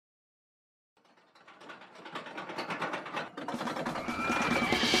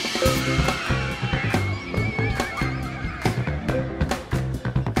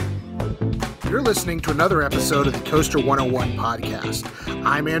You're listening to another episode of the Coaster101 podcast.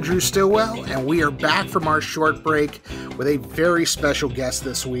 I'm Andrew Stillwell, and we are back from our short break with a very special guest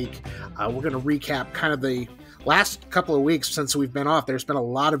this week. We're going to recap kind of the last couple of weeks since we've been off. There's been a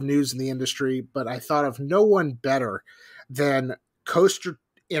lot of news in the industry, but I thought of no one better than Coaster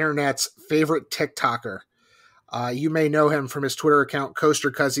Internet's favorite TikToker. You may know him from his Twitter account,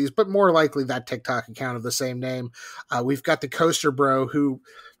 Coaster101Cuzzies, but more likely that TikTok account of the same name. We've got the CoasterBro, who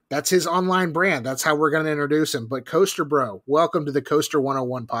that's his online brand. That's how we're going to introduce him. But CoasterBro, welcome to the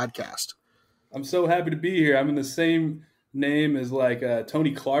Coaster101 podcast. I'm so happy to be here. I'm in the same name as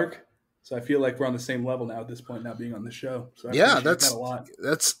Tony Clark. So I feel like we're on the same level now at this point, now being on the show. So I appreciate that a lot.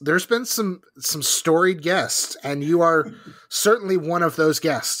 There's been some storied guests, and you are certainly one of those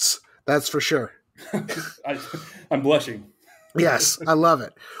guests. That's for sure. I'm blushing. Yes, I love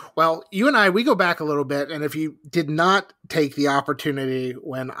it. Well, you and I, we go back a little bit, and if you did not take the opportunity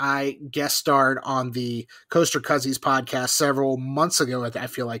when I guest starred on the Coaster101Cuzzies podcast several months ago, I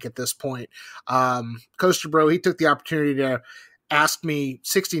feel like at this point, CoasterBro, he took the opportunity to ask me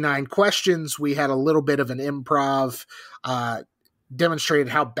 69 questions. We had a little bit of an improv, demonstrated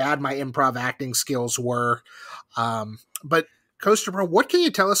how bad my improv acting skills were. But CoasterBro, what can you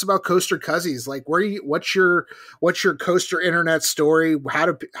tell us about Coaster101Cuzzies? Like, what's your Coaster Internet story?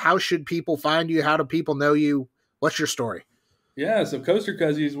 How should people find you? How do people know you? What's your story? Yeah, so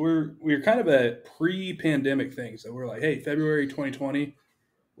Coaster101Cuzzies, we're kind of a pre-pandemic thing. So we're like, hey, February 2020,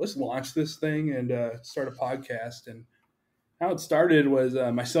 let's launch this thing and start a podcast. And how it started was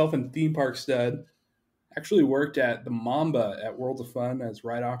myself and Theme Park Stud actually worked at the Mamba at Worlds of Fun as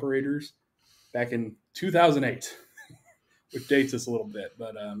ride operators back in 2008. Which dates us a little bit,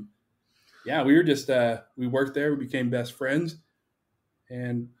 but we were just we worked there. We became best friends,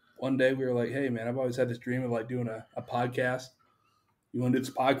 and one day we were like, "Hey, man, I've always had this dream of doing a podcast. You want to do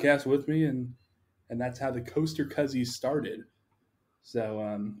this podcast with me?" And that's how the Coaster101Cuzzies started.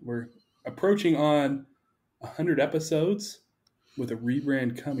 So we're approaching on 100 episodes with a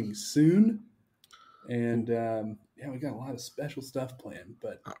rebrand coming soon, and we got a lot of special stuff planned.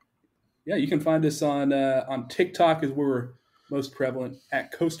 But yeah, you can find us on TikTok is where we're most prevalent,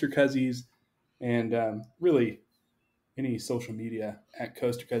 at Coaster101Cuzzies, and really any social media at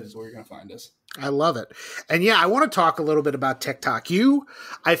Coaster101Cuzzies is where you're going to find us. I love it. And yeah, I want to talk a little bit about TikTok.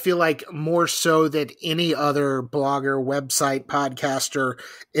 I feel like more so than any other blogger, website, podcaster,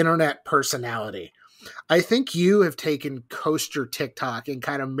 internet personality, I think you have taken Coaster TikTok and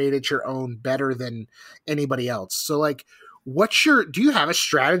kind of made it your own better than anybody else. So do you have a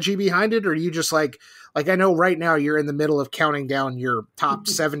strategy behind it, or are you just like I know right now you're in the middle of counting down your top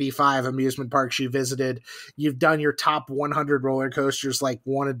 75 amusement parks you visited. You've done your top 100 roller coasters, like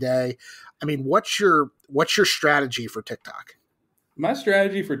one a day. I mean, what's your strategy for TikTok? My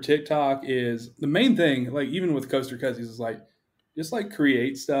strategy for TikTok is the main thing, even with Coaster101Cuzzies, is just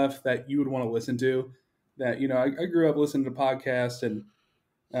create stuff that you would want to listen to. That, I grew up listening to podcasts, and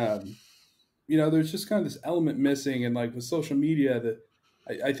there's just kind of this element missing. And with social media, that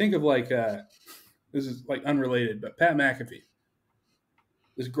I think of this is unrelated, but Pat McAfee,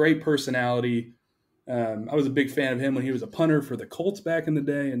 this great personality. I was a big fan of him when he was a punter for the Colts back in the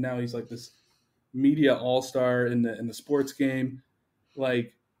day, and now he's this media all-star in the sports game. What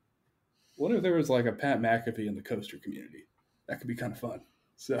if there was a Pat McAfee in the coaster community? That could be kind of fun.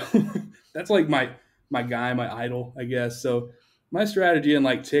 So that's my guy, my idol, I guess. So my strategy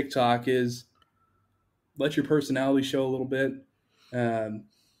in TikTok is let your personality show a little bit,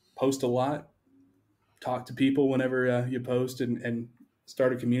 post a lot, talk to people whenever you post, and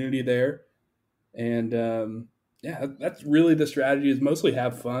start a community there. And that's really the strategy, is mostly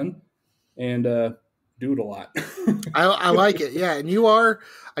have fun and do it a lot. I like it. Yeah. And you are,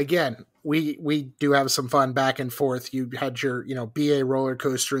 again, we do have some fun back and forth. You had your, be a roller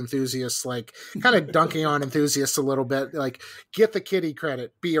coaster enthusiast, kind of dunking on enthusiasts a little bit, get the kitty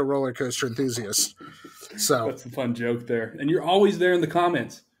credit, be a roller coaster enthusiast. So that's a fun joke there. And you're always there in the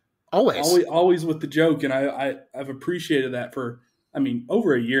comments. Always with the joke. And I've appreciated that for,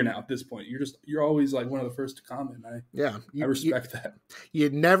 over a year now at this point. You're always one of the first to comment. I respect that. You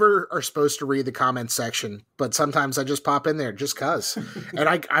never are supposed to read the comment section, but sometimes I just pop in there just cause. And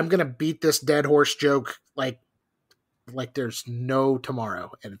I'm going to beat this dead horse joke like there's no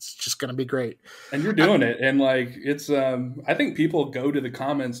tomorrow, and it's just going to be great. And you're doing it. And it's I think people go to the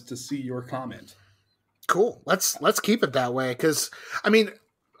comments to see your comment. Cool. Let's keep it that way, cuz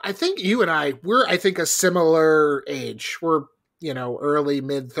I think you and we're a similar age. We're early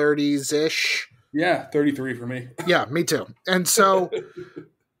mid 30s ish. Yeah, 33 for me. Yeah, me too. And so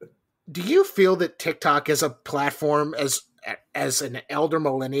do you feel that TikTok as a platform, as as an elder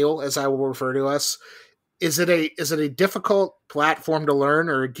millennial, as I will refer to us, is it a difficult platform to learn,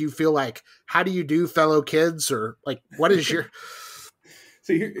 or do you feel like, how do you do, fellow kids, or like, what is your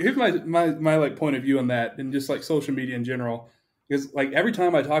See, here's my like point of view on that, and just like social media in general. Because like every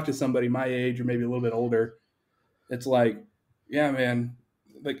time I talk to somebody my age or maybe a little bit older, it's like, yeah, man,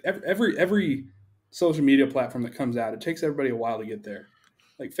 like every social media platform that comes out, it takes everybody a while to get there.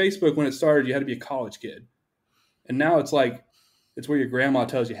 Like Facebook, when it started, you had to be a college kid, and now it's like it's where your grandma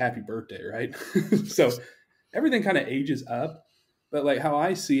tells you happy birthday, right? So everything kind of ages up, but like how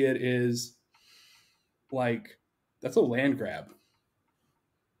I see it is like that's a land grab.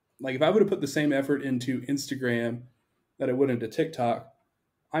 Like if I would have put the same effort into Instagram that I would into TikTok,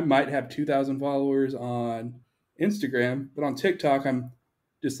 I might have 2,000 followers on Instagram, but on TikTok, I'm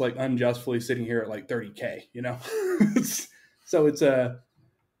just like unjustly sitting here at like 30K, you know? So it's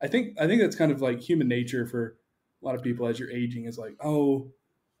I think that's kind of like human nature for a lot of people as you're aging, is like, oh,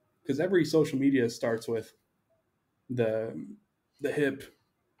 because every social media starts with the hip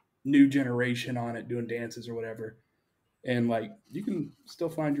new generation on it doing dances or whatever. And like you can still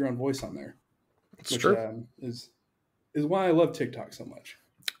find your own voice on there. It's true. Is why I love TikTok so much.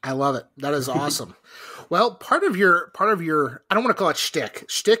 I love it. That is awesome. Well, part of your, I don't want to call it shtick.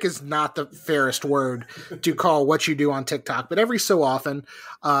 Shtick is not the fairest word to call what you do on TikTok, but every so often,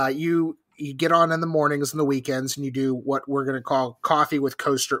 you get on in the mornings and the weekends and you do what we're going to call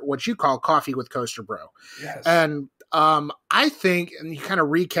what you call coffee with CoasterBro. Yes. And, I think, and you kind of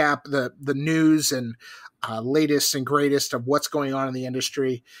recap the news and, latest and greatest of what's going on in the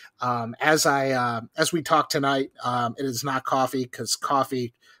industry. As we talk tonight, it is not coffee, because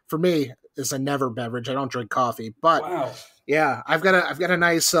coffee for me is a never beverage. I don't drink coffee, but wow. Yeah, I've got a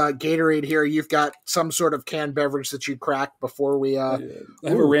nice Gatorade here. You've got some sort of canned beverage that you cracked before we. I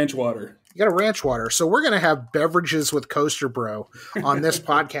have a ranch water. You got a ranch water. So we're going to have beverages with CoasterBro on this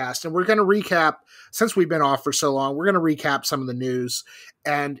podcast, and we're going to recap, since we've been off for so long, we're going to recap some of the news.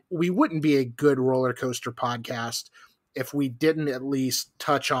 And we wouldn't be a good roller coaster podcast if we didn't at least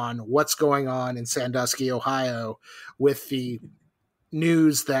touch on what's going on in Sandusky, Ohio, with the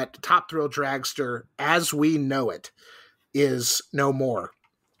news that Top Thrill Dragster, as we know it, is no more.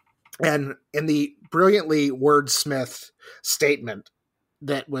 And in the brilliantly wordsmith statement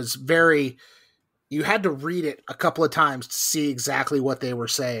that was you had to read it a couple of times to see exactly what they were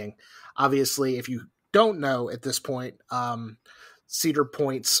saying. Obviously, if you don't know at this point, Cedar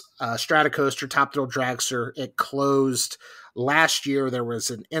Point's Stratocoaster, Top Thrill Dragster, it closed last year. There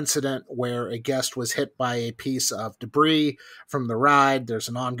was an incident where a guest was hit by a piece of debris from the ride. There's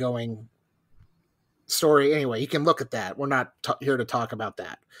an ongoing story. Anyway, you can look at that. We're not here to talk about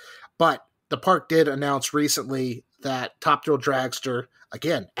that. But the park did announce recently that Top Thrill Dragster,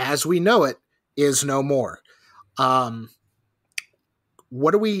 again, as we know it, is no more. First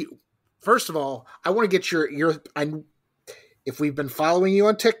of all, I want to get if we've been following you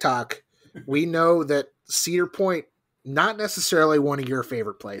on TikTok, we know that Cedar Point, not necessarily one of your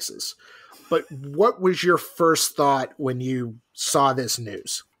favorite places, but what was your first thought when you saw this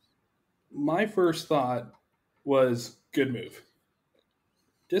news? My first thought was good move.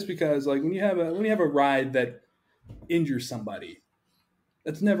 Just because, like, when you have a ride that injures somebody,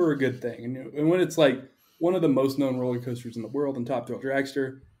 that's never a good thing. And when it's like one of the most known roller coasters in the world and Top Thrill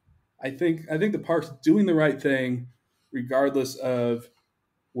Dragster, I think the park's doing the right thing, regardless of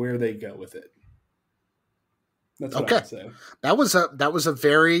where they go with it. That's what I would say. That was a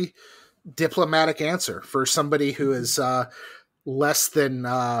very diplomatic answer for somebody who is less than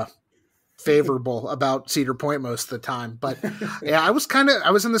favorable about Cedar Point most of the time. But yeah, I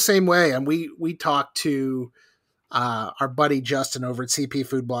was in the same way. And we talked to our buddy Justin over at CP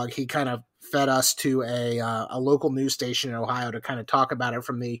Food Blog. He kind of fed us to a local news station in Ohio to kind of talk about it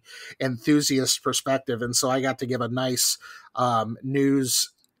from the enthusiast perspective. And so I got to give a nice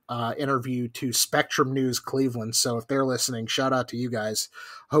news interview to Spectrum News Cleveland. So if they're listening, shout out to you guys.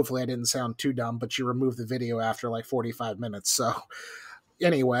 Hopefully I didn't sound too dumb, but you removed the video after like 45 minutes. So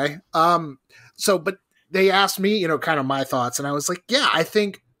anyway, but they asked me, kind of my thoughts, and I was like, yeah, I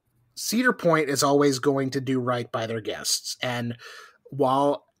think Cedar Point is always going to do right by their guests. And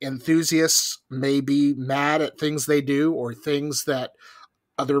while enthusiasts may be mad at things they do or things that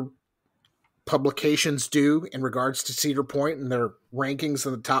other publications do in regards to Cedar Point and their rankings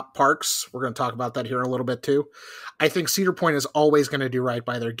in the top parks, we're going to talk about that here in a little bit too. I think Cedar Point is always going to do right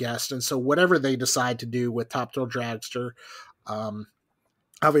by their guests. And so whatever they decide to do with Top Thrill Dragster,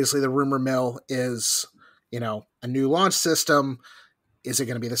 obviously the rumor mill is, a new launch system. Is it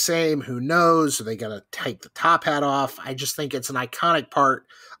going to be the same? Who knows? Are they going to take the top hat off? I just think it's an iconic part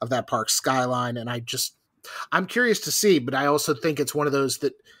of that park skyline. And I just I'm curious to see, but I also think it's one of those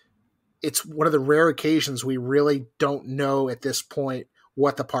that it's one of the rare occasions we really don't know at this point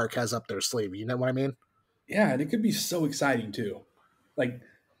what the park has up their sleeve. You know what I mean? Yeah, and it could be so exciting too. Like,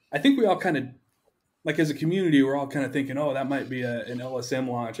 I think we all kind of, like as a community, we're all kind of thinking, oh, that might be an LSM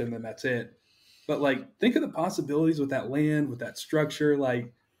launch and then that's it. But like, think of the possibilities with that land, with that structure.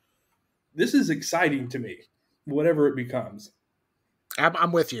 Like, this is exciting to me, whatever it becomes.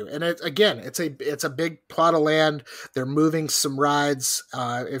 I'm with you, and it's a big plot of land. They're moving some rides.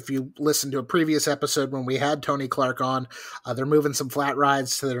 If you listen to a previous episode when we had Tony Clark on, they're moving some flat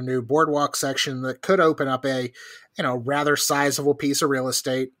rides to their new boardwalk section that could open up a rather sizable piece of real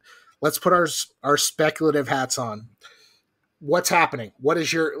estate. Let's put our speculative hats on. What's happening? What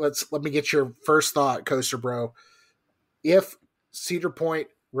is let me get your first thought, Coaster Bro. If Cedar Point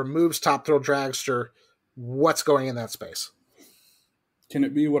removes Top Thrill Dragster, what's going in that space? Can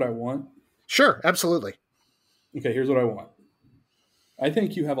it be what I want? Sure, absolutely. Okay, here's what I want. I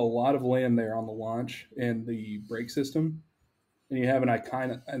think you have a lot of land there on the launch and the brake system, and you have an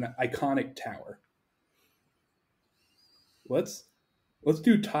iconic tower. Let's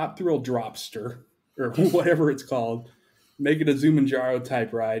do Top Thrill Dropster, or whatever it's called. Make it a Zumanjaro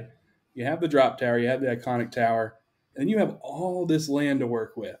type ride. You have the drop tower, you have the iconic tower, and you have all this land to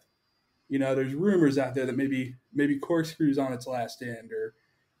work with. There's rumors out there that maybe Corkscrew's on its last end, or,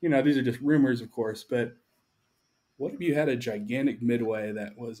 these are just rumors, of course, but what if you had a gigantic midway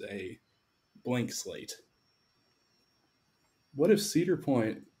that was a blank slate? What if Cedar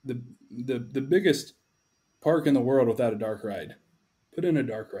Point, the biggest park in the world without a dark ride, put in a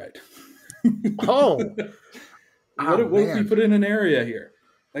dark ride? Oh. What if we put in an area here?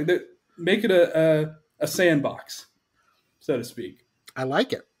 Like that, make it a sandbox, so to speak. I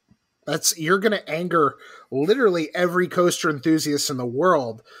like it. You're going to anger literally every coaster enthusiast in the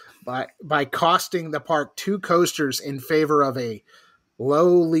world by costing the park 2 coasters in favor of a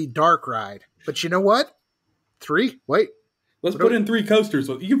lowly dark ride. But you know what? 3? Wait. Let's put in 3 coasters.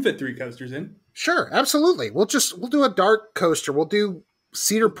 You can fit 3 coasters in. Sure, absolutely. We'll do a dark coaster. We'll do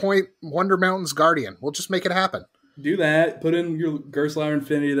Cedar Point Wonder Mountain's Guardian. We'll just make it happen. Do that. Put in your Gerstlauer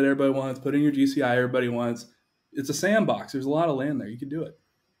Infinity that everybody wants. Put in your GCI everybody wants. It's a sandbox. There's a lot of land there. You can do it.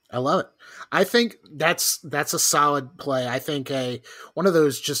 I love it. I think that's a solid play. I think one of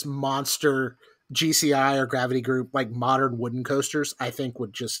those just monster GCI or Gravity Group, like modern wooden coasters, I think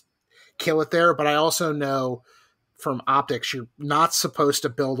would just kill it there. But I also know from optics, you're not supposed to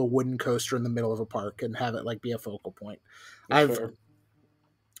build a wooden coaster in the middle of a park and have it like be a focal point.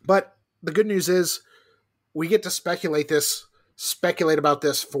 But the good news is we get to speculate about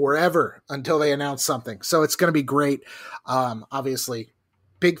this forever until they announce something. So it's going to be great. Obviously,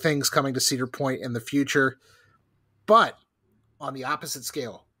 big things coming to Cedar Point in the future. But on the opposite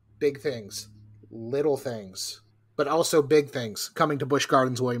scale, big things, little things, but also big things coming to Busch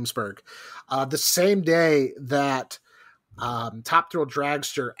Gardens Williamsburg. The same day that Top Thrill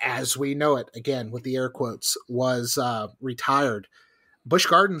Dragster, as we know it, again with the air quotes, was retired, Busch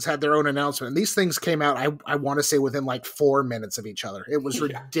Gardens had their own announcement. And these things came out, I want to say, within like 4 minutes of each other. It was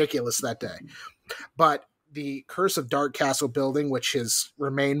ridiculous that day. But the Curse of Dark Castle building, which has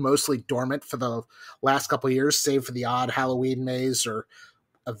remained mostly dormant for the last couple of years, save for the odd Halloween maze or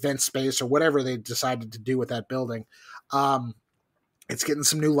event space or whatever they decided to do with that building, it's getting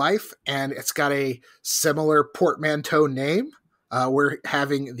some new life, and it's got a similar portmanteau name. We're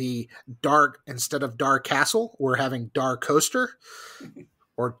having the Dark, instead of Dark Castle, we're having Dark Coaster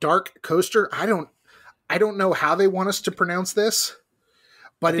or Dark Coaster. I don't know how they want us to pronounce this,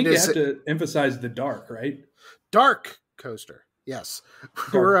 but I think you have to emphasize the dark, right? Dark Coaster. Yes.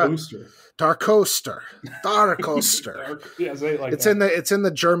 Dark Coaster. Dark Coaster. Dark Coaster. Yeah, say it like it's that. It's in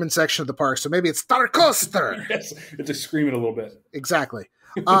the German section of the park, so maybe it's Dark Coaster. Yes, it's just screaming a little bit. Exactly.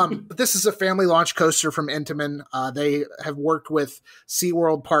 But this is a family launch coaster from Intamin. They have worked with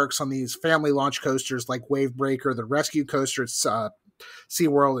SeaWorld parks on these family launch coasters like Wave Breaker, the Rescue Coaster. It's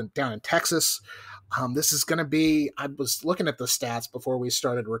SeaWorld down in Texas. This is going to be, I was looking at the stats before we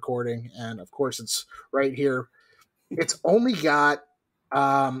started recording, and of course it's right here. It's only got,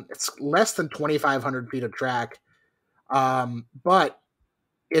 it's less than 2,500 feet of track, but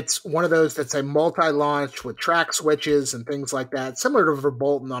it's one of those that's a multi-launch with track switches and things like that, similar to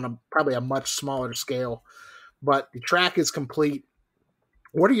Verbolten on probably a much smaller scale, but the track is complete.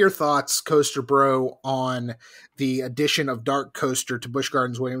 What are your thoughts, Coaster Bro, on the addition of Dark Coaster to Busch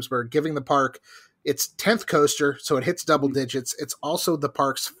Gardens Williamsburg, giving the park its 10th coaster, so it hits double digits. It's also the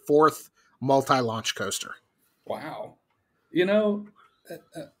park's 4th multi-launch coaster. Wow.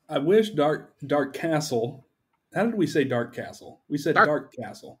 I wish Dark Castle. How did we say Dark Castle? We said Dark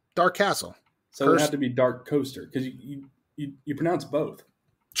Castle. Dark Castle. So it had to be Dark Coaster because you pronounce both.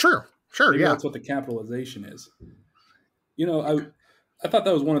 Sure, Maybe yeah. that's what the capitalization is. I thought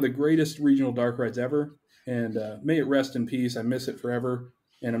that was one of the greatest regional dark rides ever, and may it rest in peace. I miss it forever,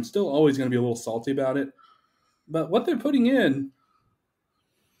 and I'm still always going to be a little salty about it. But what they're putting in,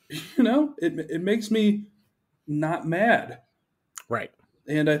 it makes me not mad. Right.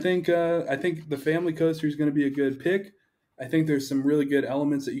 And I think the family coaster is going to be a good pick. I think there's some really good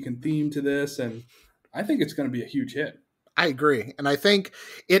elements that you can theme to this, and I think it's going to be a huge hit. I agree. And I think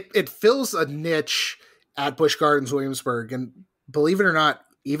it fills a niche at Busch Gardens Williamsburg. And believe it or not,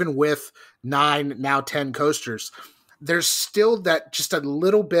 even with 9, now 10 coasters, there's still that just a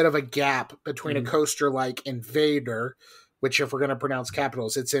little bit of a gap between a coaster like Invader, which if we're going to pronounce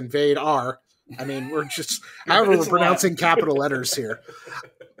capitals, it's Invade R. I mean, we're just, however we're pronouncing capital letters here.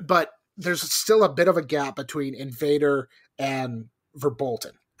 But there's still a bit of a gap between Invader and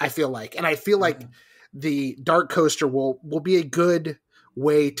Verbolten, I feel like. And I feel like the Dark Coaster will be a good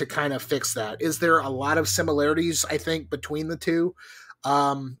way to kind of fix that. Is there a lot of similarities, I think, between the two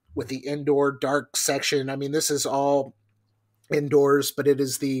with the indoor dark section? I mean, this is all indoors, but it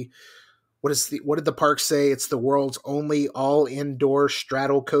is what did the park say? It's the world's only all indoor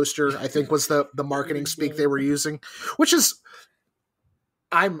straddle coaster, I think was the marketing speak they were using, which is,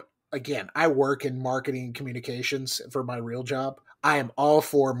 I work in marketing and communications for my real job. I am all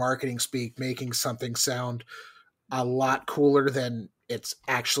for marketing speak, making something sound a lot cooler than it's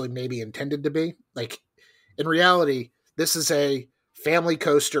actually maybe intended to be. Like, in reality, this is a family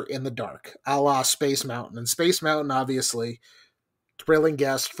coaster in the dark, a la Space Mountain. And Space Mountain, obviously, thrilling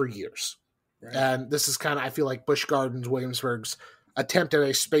guests for years. Right. And this is kind of, I feel like, Busch Gardens Williamsburg's attempt at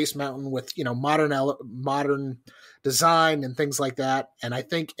a Space Mountain with, modern design and things like that. And I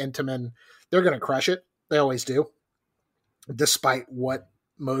think Intamin, they're going to crush it. They always do, despite what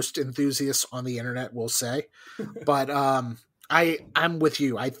most enthusiasts on the internet will say. But I'm with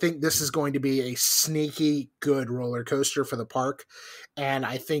you. I think this is going to be a sneaky good roller coaster for the park. And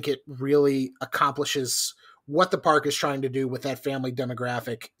I think it really accomplishes what the park is trying to do with that family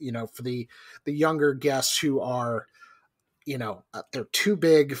demographic, for the younger guests who are, they're too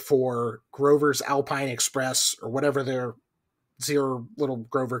big for Grover's Alpine Express or whatever their zero little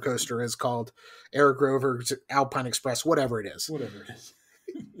Grover coaster is called, Air Grover's Alpine Express, whatever it is.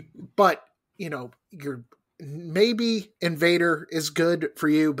 But, you're maybe Invader is good for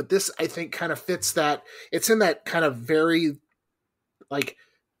you, but this, I think, kind of fits that. It's in that kind of very, like,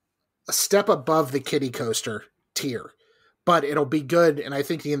 a step above the kiddie coaster tier, but it'll be good. And I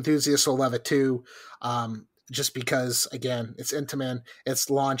think the enthusiasts will love it too. Just because, again, it's Intamin, it's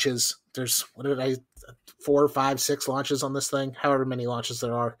launches. There's, 4, 5, 6 launches on this thing, however many launches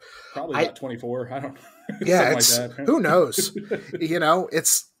there are. Probably about 24. I don't know. Yeah, it's, like that. Who knows?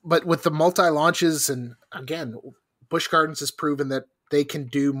 But with the multi-launches, and again, Busch Gardens has proven that they can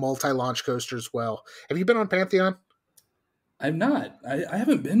do multi-launch coasters well. Have you been on Pantheon? I'm not. I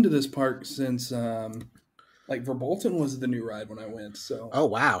haven't been to this park since, Verbolten was the new ride when I went. So, oh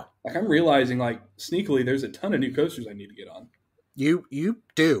wow! I'm realizing, sneakily, there's a ton of new coasters I need to get on. You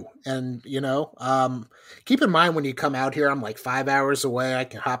do, and keep in mind when you come out here, I'm like 5 hours away. I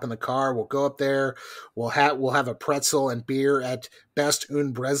can hop in the car. We'll go up there. We'll have a pretzel and beer at Best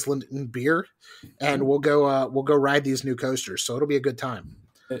und Breslin und Beer, and we'll go ride these new coasters. So it'll be a good time.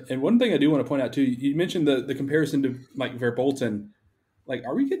 And one thing I do want to point out too, you mentioned the comparison to Verbolten.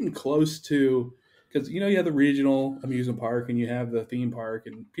 Are we getting close to? Because you have the regional amusement park and you have the theme park,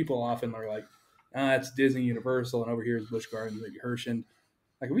 and people often are like, it's Disney, Universal, and over here is Busch Gardens, maybe Herschend.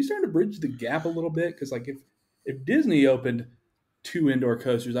 Are we starting to bridge the gap a little bit? Because if Disney opened 2 indoor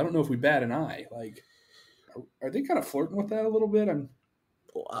coasters, I don't know if we bat an eye. Are they kind of flirting with that a little bit? I'm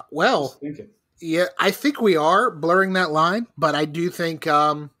thinking. Yeah, I think we are blurring that line, but I do think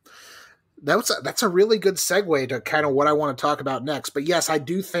that's a really good segue to kind of what I want to talk about next. But yes, I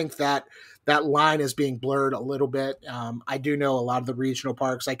do think that line is being blurred a little bit. I do know a lot of the regional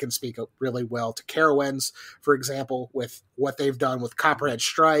parks. I can speak really well to Carowinds, for example, with what they've done with Copperhead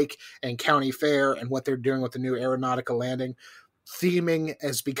Strike and County Fair and what they're doing with the new Aeronautica Landing. Theming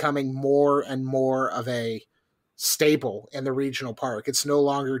is becoming more and more of a staple in the regional park. It's no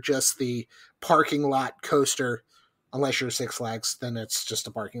longer just the parking lot coaster. Unless you're Six Flags, then it's just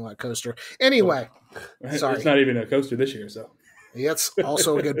a parking lot coaster. Anyway, sorry. It's not even a coaster this year, so. That's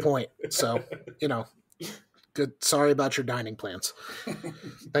also a good point. So, good. Sorry about your dining plans.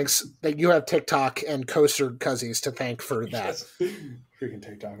 Thanks. You have TikTok and Coaster101Cuzzies to thank for that. Yes. Freaking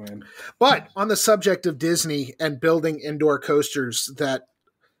TikTok, man. But on the subject of Disney and building indoor coasters that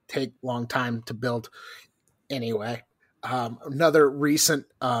take long time to build anyway, Another recent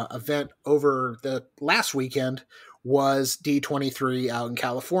event over the last weekend was D23 out in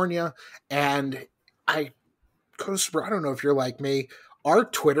California. And CoasterBro, I don't know if you're like me, our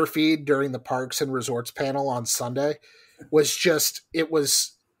Twitter feed during the Parks and Resorts panel on Sunday it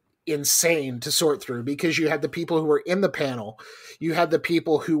was insane to sort through, because you had the people who were in the panel, you had the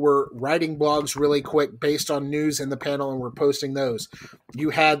people who were writing blogs really quick based on news in the panel and were posting those.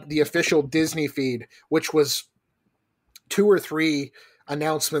 You had the official Disney feed, which was 2 or 3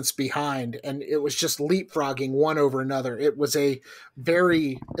 announcements behind, and it was just leapfrogging one over another. It was like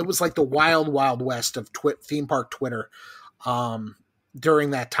the wild, wild west of theme park Twitter during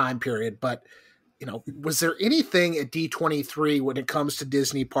that time period. But, was there anything at D23 when it comes to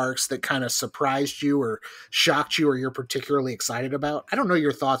Disney parks that kind of surprised you or shocked you or you're particularly excited about? I don't know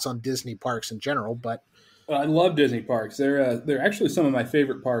your thoughts on Disney parks in general, but I love Disney parks. They're actually some of my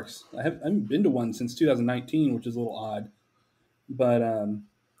favorite parks. I haven't been to one since 2019, which is a little odd. But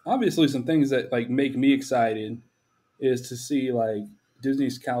obviously, some things that like make me excited is to see like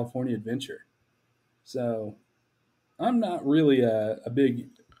Disney's California Adventure. So I'm not really a big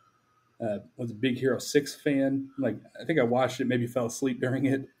Big Hero 6 fan. Like, I think I watched it, maybe fell asleep during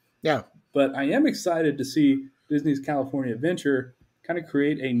it. Yeah. But I am excited to see Disney's California Adventure kind of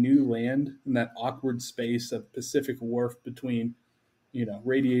create a new land in that awkward space of Pacific Wharf between,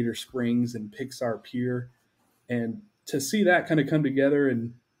 Radiator Springs and Pixar Pier. And to see that kind of come together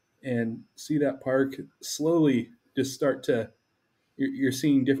and see that park slowly just start to, you're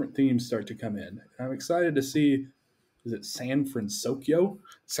seeing different themes start to come in. I'm excited to see, is it San Francisco?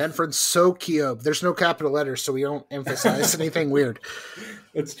 San Francisco. There's no capital letters, so we don't emphasize anything weird.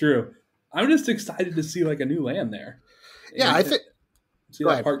 That's true. I'm just excited to see like a new land there. Yeah, I think see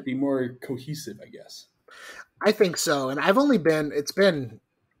that park be more cohesive, I guess. I think so. And it's been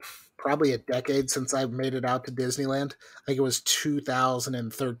probably a decade since I've made it out to Disneyland. I think it was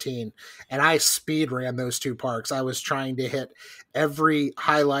 2013. And I speed ran those 2 parks. I was trying to hit every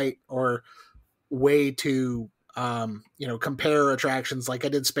highlight or way to compare attractions. Like I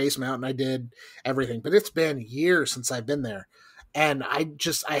did Space Mountain, I did everything, but it's been years since I've been there. And I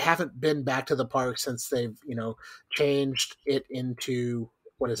haven't been back to the park since they've, changed it into,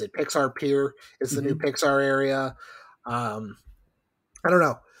 what is it? Pixar Pier is the new Pixar area. I don't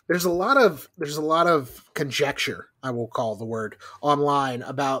know. There's a lot of conjecture, I will call the word, online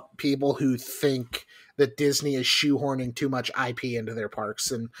about people who think that Disney is shoehorning too much IP into their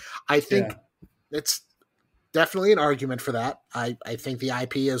parks. And I think it's definitely an argument for that. I think the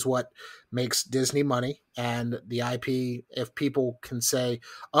IP is what makes Disney money, and the IP, if people can say,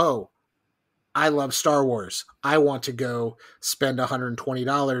 oh, I love Star Wars, I want to go spend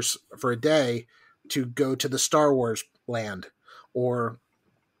 $120 for a day to go to the Star Wars land. Or,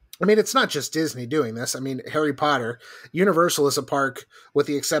 I mean, it's not just Disney doing this. I mean, Harry Potter, Universal is a park, with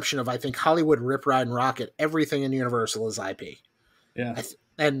the exception of, I think, Hollywood, Rip, Ride, and Rocket. Everything in Universal is IP. Yeah.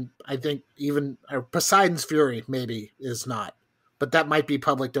 And I think even Poseidon's Fury maybe is not, but that might be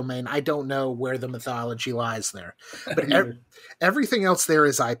public domain. I don't know where the mythology lies there, but everything else there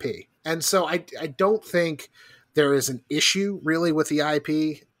is IP. And so I don't think there is an issue really with the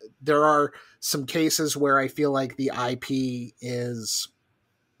IP. There are some cases where I feel like the IP is,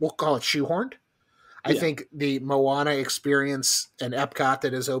 we'll call it shoehorned. I think the Moana experience in Epcot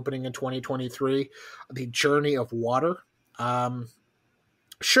that is opening in 2023, the Journey of Water,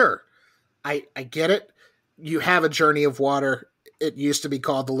 sure, I get it. You have a Journey of Water. It used to be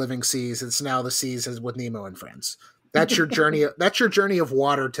called the Living Seas. It's now the Seas with Nemo and Friends. That's your journey. That's your Journey of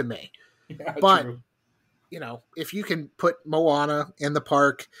Water to me. Yeah, but true. If you can put Moana in the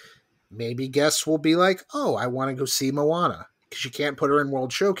park, maybe guests will be like, "Oh, I want to go see Moana," because you can't put her in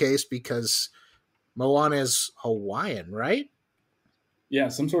World Showcase because Moana is Hawaiian, right? Yeah,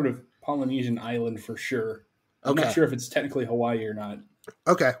 some sort of Polynesian island for sure. I'm not sure if it's technically Hawaii or not.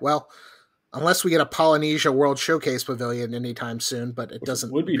 Okay, well, unless we get a Polynesia World Showcase pavilion anytime soon, but it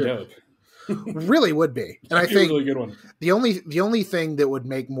doesn't. Would be dope. Really would be. And I think a really good one. The only thing that would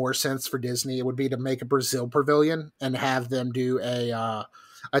make more sense for Disney would be to make a Brazil pavilion and have them do a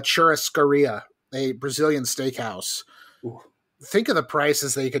churrascaria, a Brazilian steakhouse. Ooh. Think of the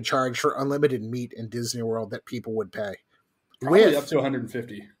prices they could charge for unlimited meat in Disney World that people would pay. Probably up to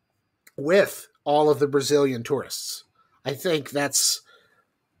 150. With all of the Brazilian tourists. I think that's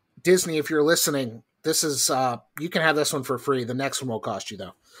Disney. If you're listening, this is you can have this one for free. The next one will cost you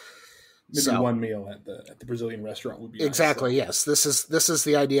though. Maybe one meal at the Brazilian restaurant would be exactly nice, so. Yes. This is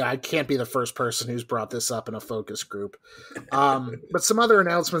the idea. I can't be the first person who's brought this up in a focus group. But some other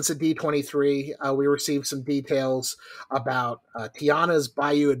announcements at D23. We received some details about Tiana's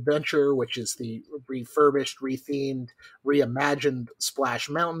Bayou Adventure, which is the refurbished, rethemed, reimagined Splash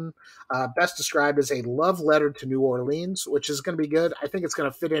Mountain. Best described as a love letter to New Orleans, which is going to be good. I think it's going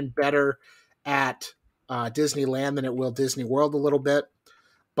to fit in better at Disneyland than it will Disney World a little bit.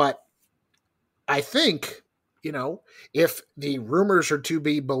 But I think, if the rumors are to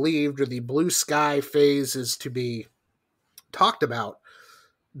be believed or the blue sky phase is to be talked about,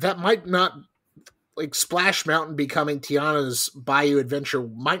 that might not, like Splash Mountain becoming Tiana's Bayou Adventure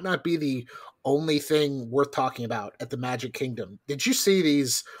might not be the only thing worth talking about at the Magic Kingdom. Did you see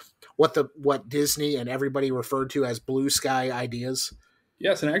these, what Disney and everybody referred to as blue sky ideas?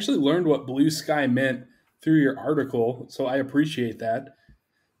 Yes, and I actually learned what blue sky meant through your article, so I appreciate that.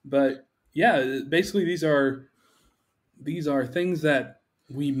 But yeah, basically these are things that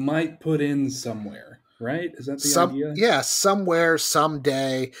we might put in somewhere, right? Is that the idea? Yeah, somewhere,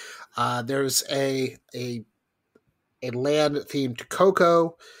 someday. There's a land themed to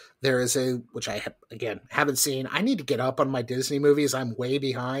Coco. There is which I haven't seen. I need to get up on my Disney movies. I'm way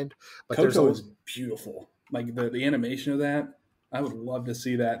behind. But Coco is beautiful. Like the animation of that, I would love to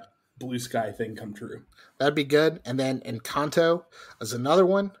see that blue sky thing come true. That'd be good. And then Encanto is another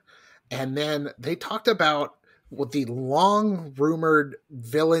one. And then they talked about the long rumored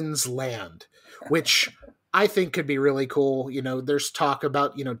Villains Land, which I think could be really cool. There's talk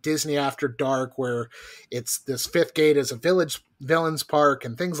about, Disney After Dark, where it's this fifth gate is a villains park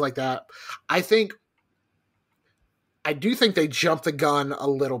and things like that. I do think they jumped the gun a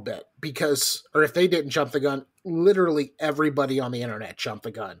little bit or if they didn't jump the gun, literally everybody on the internet jumped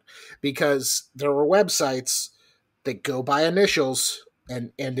the gun, because there were websites that go by initials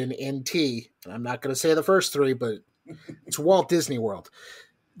and end in NT. And I'm not going to say the first three, but it's Walt Disney World.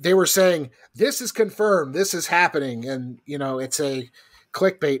 They were saying, this is confirmed, this is happening, and, it's a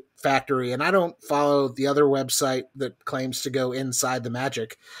clickbait factory, and I don't follow the other website that claims to go inside the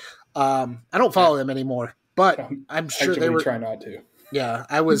magic. I don't follow them anymore, but I'm sure they were... try not to. Yeah,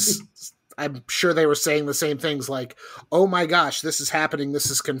 I'm sure they were saying the same things like, oh my gosh, this is happening, this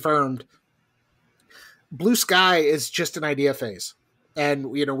is confirmed. Blue sky is just an idea phase. And,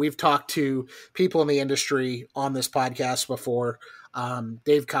 we've talked to people in the industry on this podcast before.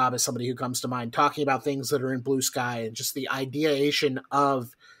 Dave Cobb is somebody who comes to mind, talking about things that are in blue sky and just the ideation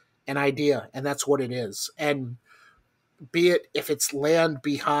of an idea. And that's what it is. And be it if it's land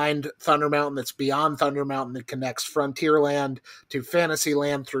behind Thunder Mountain, that's beyond Thunder Mountain, that connects Frontierland to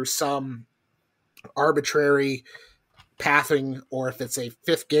Fantasyland through some arbitrary pathing, or if it's a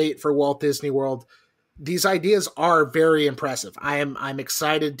fifth gate for Walt Disney World, these ideas are very impressive. I'm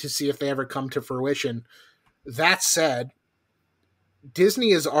excited to see if they ever come to fruition. That said,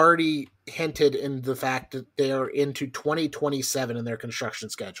 Disney has already hinted in the fact that they are into 2027 in their construction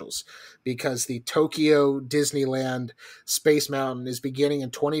schedules, because the Tokyo Disneyland Space Mountain is beginning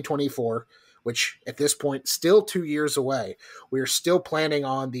in 2024, which at this point still 2 years away. We are still planning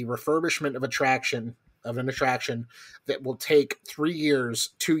on the refurbishment of an attraction that will take 3 years,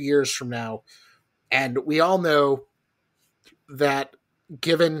 2 years from now. And we all know that,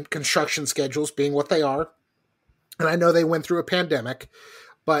 given construction schedules being what they are, and I know they went through a pandemic,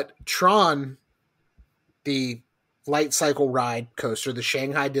 but Tron, the light cycle ride coaster, the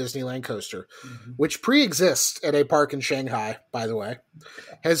Shanghai Disneyland coaster, which pre-exists at a park in Shanghai, by the way,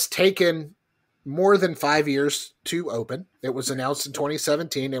 has taken more than 5 years to open. It was announced in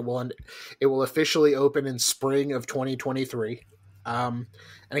 2017. It will officially open in spring of 2023. And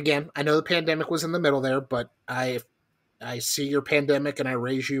again, I know the pandemic was in the middle there, but I see your pandemic and I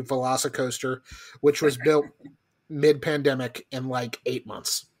raise you Velocicoaster, which was built mid-pandemic in like 8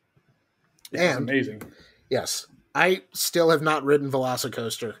 months. It's amazing. Yes. I still have not ridden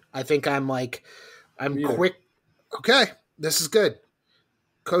Velocicoaster. I think I'm quick. Okay, this is good.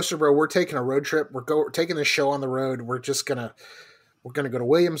 CoasterBro, we're taking a road trip. We're taking this show on the road. We're going to go to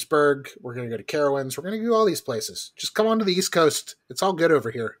Williamsburg. We're going to go to Carowinds. We're going to do all these places. Just come on to the East Coast. It's all good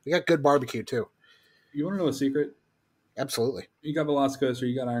over here. We got good barbecue, too. You want to know a secret? Absolutely. You got Velocicoaster,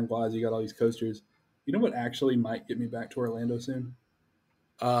 you got Iron Claws, you got all these coasters. You know what actually might get me back to Orlando soon?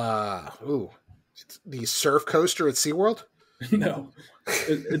 The surf coaster at SeaWorld? No.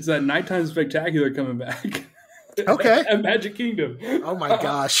 It's that Nighttime Spectacular coming back. Okay. At Magic Kingdom. Oh my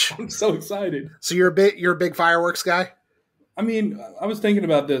gosh. I'm so excited. So you're a big fireworks guy? I mean, I was thinking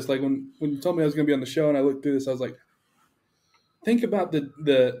about this, like when you told me I was going to be on the show and I looked through this, I was like, think about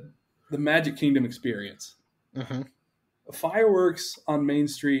the Magic Kingdom experience. Mm-hmm. Fireworks on Main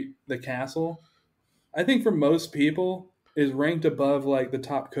Street, the castle, I think for most people is ranked above like the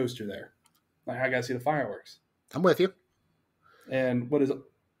top coaster there. Like, I got to see the fireworks. I'm with you. And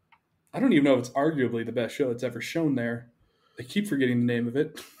I don't even know if it's arguably the best show that's ever shown there. I keep forgetting the name of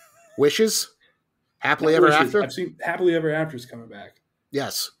it. Wishes? Happily Ever Wishes. After? I've seen Happily Ever After's coming back.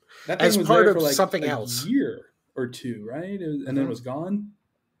 Yes. That thing As was part there of for like something a else. year or two, right? And then it was gone.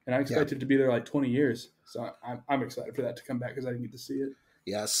 And I expected it to be there like 20 years. So I'm excited for that to come back because I didn't get to see it.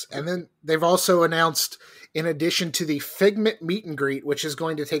 Yes. And then they've also announced, in addition to the Figment meet and greet, which is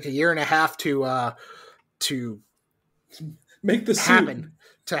going to take a year and a half to make the happen.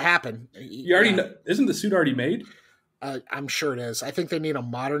 Suit. You already know, isn't the suit already made? I'm sure it is. I think they need a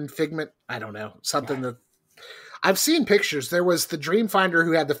modern Figment. I don't know. Something that I've seen pictures. There was the Dreamfinder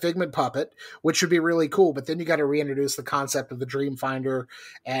who had the Figment puppet, which would be really cool. But then you got to reintroduce the concept of the Dreamfinder,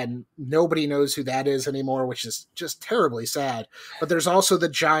 and nobody knows who that is anymore, which is just terribly sad. But there's also the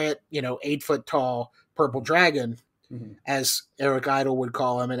giant, 8-foot tall purple dragon, as Eric Idle would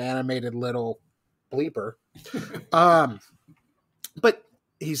call him, an animated little bleeper. But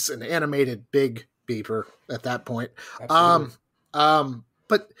he's an animated big beeper at that point. But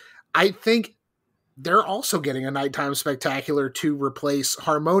I think they're also getting a nighttime spectacular to replace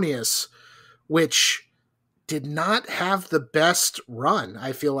Harmonious, which did not have the best run.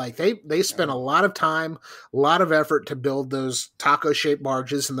 I feel like they spent a lot of time, a lot of effort to build those taco-shaped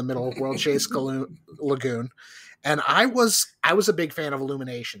barges in the middle of World Chase Lagoon. And I was a big fan of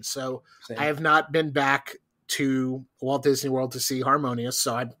Illumination. So Same. I have not been back to Walt Disney World to see Harmonious,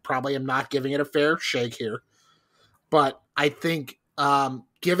 so I probably am not giving it a fair shake here. But I think,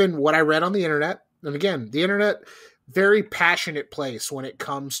 given what I read on the internet, and again, the internet, very passionate place when it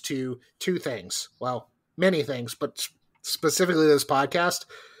comes to two things. Well, many things, but specifically this podcast.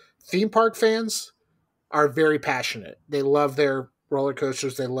 Theme park fans are very passionate. They love their roller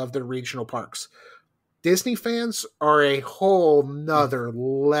coasters. They love their regional parks. Disney fans are a whole nother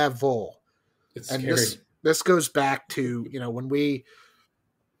level. It's scary. This goes back to, when we,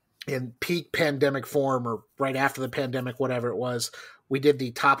 in peak pandemic form or right after the pandemic, whatever it was, we did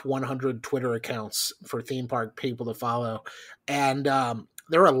the top 100 Twitter accounts for theme park people to follow. And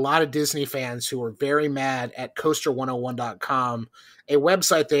there were a lot of Disney fans who were very mad at Coaster101.com, a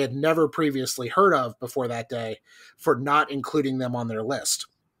website they had never previously heard of before that day, for not including them on their list.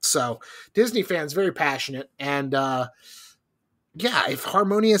 So Disney fans, very passionate. And if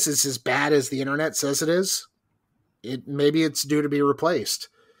Harmonious is as bad as the internet says it is, maybe it's due to be replaced.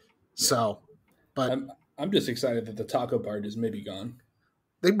 Yeah. So, but I'm just excited that the taco part is maybe gone.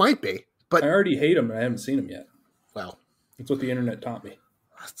 They might be, but I already hate them and I haven't seen them yet. Well, that's what the internet taught me.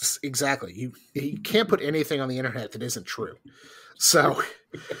 Exactly. You can't put anything on the internet that isn't true. So,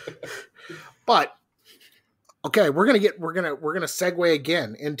 but okay, we're gonna segue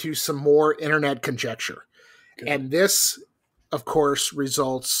again into some more internet conjecture, and this, of course,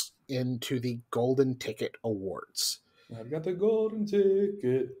 results into the Golden Ticket Awards. I've got the golden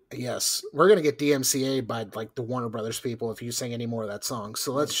ticket. Yes, we're gonna get DMCA'd by like the Warner Brothers people if you sing any more of that song.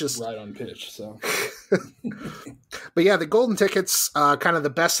 So let's just right on pitch. So, but yeah, the Golden Ticket's kind of the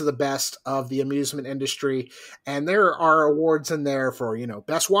best of the best of the amusement industry, and there are awards in there for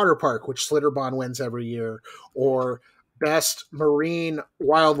best water park, which Slitterbond wins every year, or best marine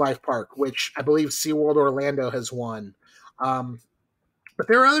wildlife park, which I believe SeaWorld Orlando has won. But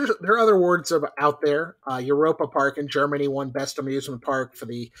there are other awards out there. Europa Park in Germany won Best Amusement Park for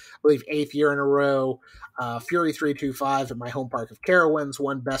the, I believe, 8th year in a row. Fury 325 at my home park of Carowinds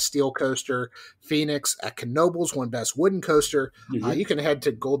won Best Steel Coaster. Phoenix at Knoebels won Best Wooden Coaster. You can head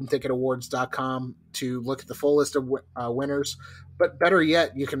to goldenticketawards.com to look at the full list of winners. But better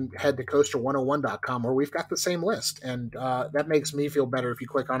yet, you can head to coaster101.com where we've got the same list. And that makes me feel better if you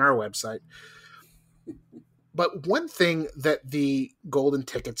click on our website. But one thing that the Golden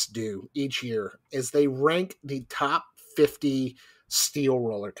Tickets do each year is they rank the top 50 steel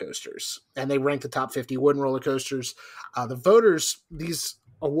roller coasters, and they rank the top 50 wooden roller coasters. The voters, these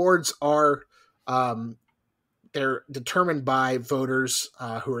awards are they're determined by voters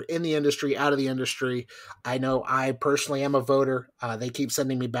who are in the industry, out of the industry. I know I personally am a voter. They keep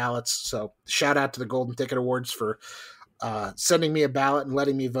sending me ballots, so shout out to the Golden Ticket Awards for sending me a ballot and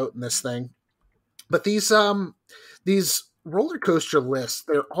letting me vote in this thing. But these roller coaster lists,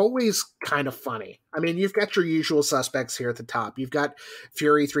 they're always kind of funny. I mean, you've got your usual suspects here at the top. You've got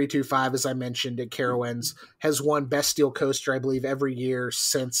Fury 325, as I mentioned, at Carowinds, has won Best Steel Coaster, I believe, every year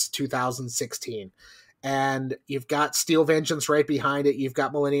since 2016. And you've got Steel Vengeance right behind it. You've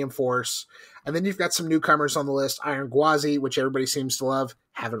got Millennium Force. And then you've got some newcomers on the list. Iron Gwazi, which everybody seems to love,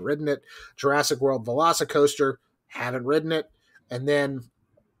 haven't ridden it. Jurassic World Velocicoaster, haven't ridden it. And then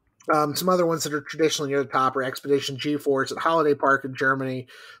some other ones that are traditionally near the top are Expedition G-Force at Holiday Park in Germany,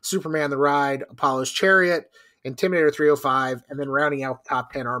 Superman the Ride, Apollo's Chariot, Intimidator 305, and then rounding out the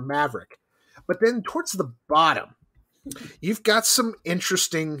top 10 are Maverick. But then towards the bottom, you've got some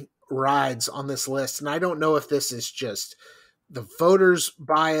interesting rides on this list, and I don't know if this is just the voters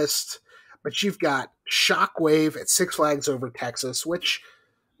biased, but you've got Shockwave at Six Flags Over Texas, which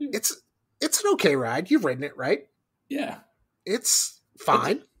it's an okay ride. You've ridden it, right? Yeah. It's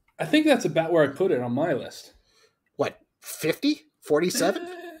fine. I think that's about where I put it on my list. What, 50? 47?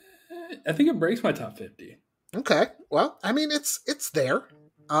 I think it breaks my top 50. Okay. Well, I mean, it's there.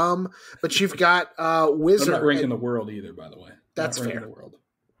 But you've got Wizard. I'm not ranking the world either, by the way. That's fair. The world.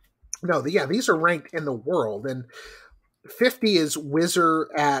 No, yeah, these are ranked in the world, and 50 is Wizard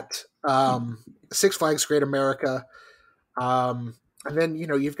at Six Flags Great America. And then,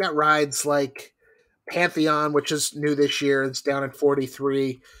 you've got rides like Pantheon, which is new this year. It's down at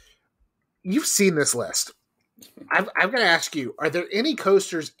 43. You've seen this list. I've got to ask you, are there any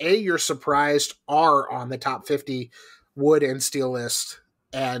coasters, A, you're surprised are on the top 50 wood and steel list?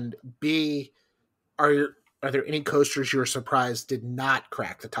 And B, are there any coasters you're surprised did not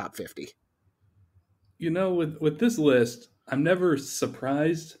crack the top 50? With this list, I'm never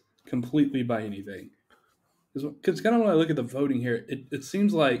surprised completely by anything. Because kind of when I look at the voting here, it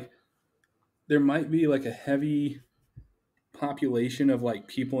seems like there might be like a heavy population of like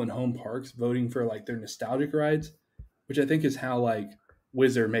people in home parks voting for like their nostalgic rides, which I think is how like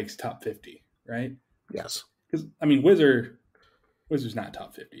Wizard makes top 50, right? Yes. Because I mean, Wizard's not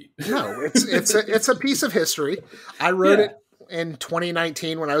top 50. No, it's a piece of history. I rode it in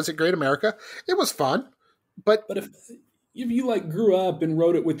 2019 when I was at Great America. It was fun, but if you like grew up and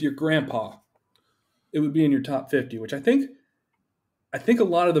rode it with your grandpa, it would be in your top 50, which I think a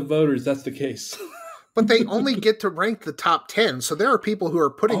lot of the voters, that's the case. But they only get to rank the top 10. So there are people who are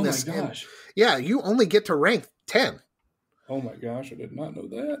putting this in. Yeah, you only get to rank 10. Oh my gosh, I did not know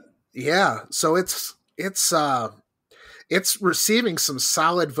that. Yeah, so it's receiving some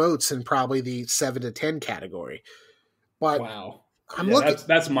solid votes in probably the 7 to 10 category. But wow. I'm looking.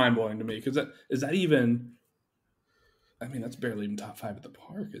 That's mind-blowing to me, because is that even, I mean, that's barely even top 5 at the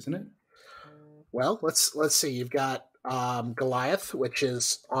park, isn't it? Well, let's see. You've got Goliath, which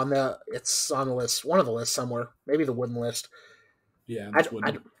is on the list, one of the lists somewhere, maybe the wooden list. Yeah,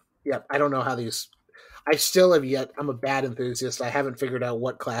 I don't know how these. I still have yet. I'm a bad enthusiast. I haven't figured out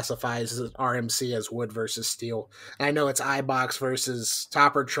what classifies as RMC as wood versus steel. And I know it's iBox versus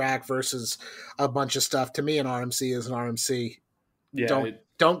Topper Track versus a bunch of stuff. To me, an RMC is an RMC. Yeah.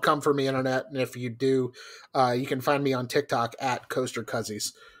 Don't come for me, internet. And if you do, you can find me on TikTok at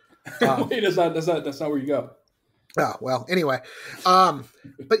Coaster101Cuzzies. Wait, that's not where you go. Oh, well, anyway.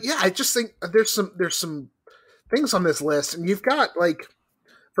 But yeah, I just think there's some things on this list, and you've got, like,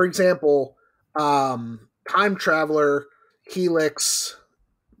 for example, Time Traveler, Helix,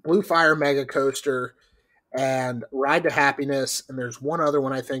 Blue Fire Mega Coaster, and Ride to Happiness, and there's one other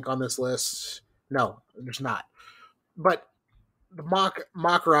one I think on this list. No, there's not. But the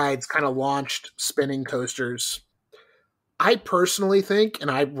mock rides kind of launched spinning coasters. I personally think, and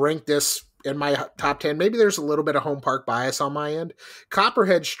I rank this in my top 10, maybe there's a little bit of home park bias on my end.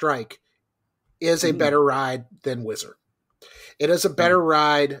 Copperhead Strike is a better ride than Wizard. It is a better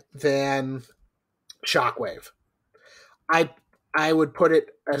ride than Shockwave. I would put it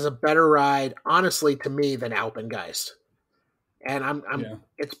as a better ride, honestly, to me, than Alpengeist. And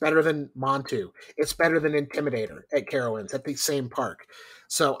it's better than Montu. It's better than Intimidator at Carowinds at the same park.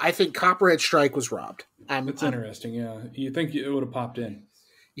 So I think Copperhead Strike was robbed. That's interesting. Yeah, you think it would have popped in?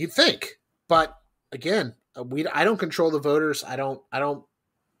 You'd think, but again, I don't control the voters. I don't.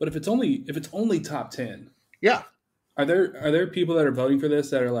 But if it's only top 10, yeah. Are there people that are voting for this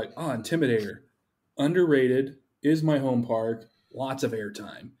that are like, oh, Intimidator, underrated, is my home park, lots of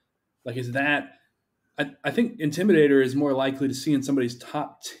airtime? Like, is that? I think Intimidator is more likely to see in somebody's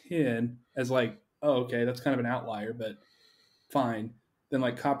top 10 as like, oh, okay, that's kind of an outlier, but fine, than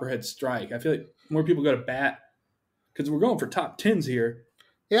like Copperhead Strike. I feel like more people go to bat because we're going for top 10s here.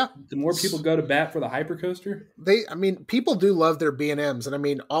 Yeah. The more people go to bat for the hypercoaster. People do love their B&Ms. And I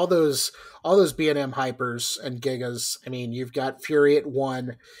mean, all those B&M hypers and gigas. I mean, you've got Fury at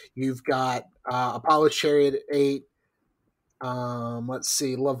 1, you've got Apollo Chariot at 8. Let's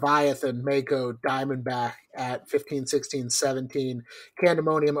see, Leviathan, Mako, Diamondback at 15, 16, 17,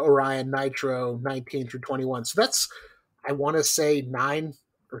 Candemonium, Orion, Nitro, 19 through 21. So that's, I want to say 9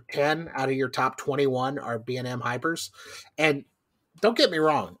 or 10 out of your top 21 are B&M hypers. And don't get me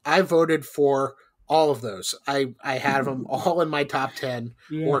wrong, I voted for all of those. I had them all in my top 10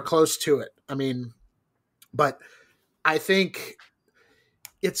 or close to it. I mean, but I think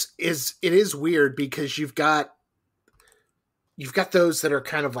it is weird because you've got those that are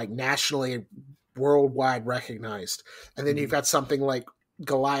kind of like nationally, worldwide recognized. And then you've got something like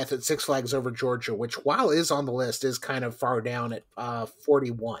Goliath at Six Flags Over Georgia, which while is on the list is kind of far down at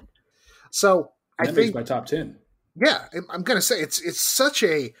 41. So And I that makes think, my top 10. yeah, I'm going to say it's such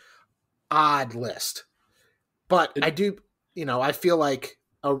a odd list, but I do, I feel like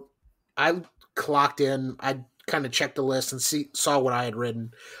I clocked in, I kind of checked the list and saw what I had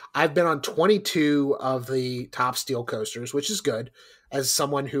ridden. I've been on 22 of the top steel coasters, which is good as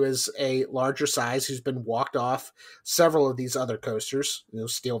someone who is a larger size who's been walked off several of these other coasters,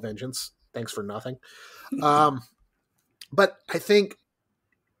 Steel Vengeance. Thanks for nothing. But I think,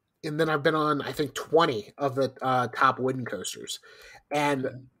 and then I've been on, I think 20 of the top wooden coasters. And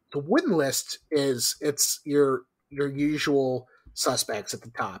Okay. the wooden list it's your usual suspects at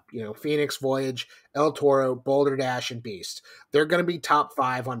the top. Phoenix, Voyage, El Toro, Boulder Dash, and Beast. They're going to be top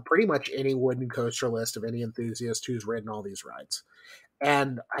 5 on pretty much any wooden coaster list of any enthusiast who's ridden all these rides.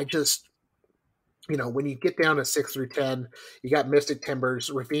 And I just, when you get down to 6 through 10, you got Mystic Timbers,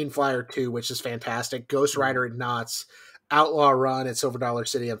 Ravine Flyer 2, which is fantastic, Ghost Rider at Knott's, Outlaw Run at Silver Dollar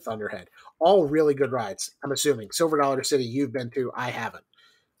City, and Thunderhead. All really good rides, I'm assuming. Silver Dollar City you've been to, I haven't.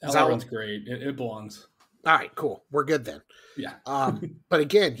 Outlaw Run's great. It belongs. All right, cool. We're good then. Yeah. But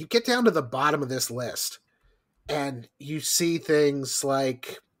again, you get down to the bottom of this list, and you see things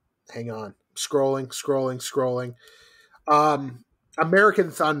like, hang on, scrolling.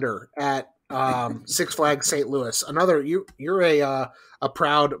 American Thunder at Six Flags St. Louis. Another, you're a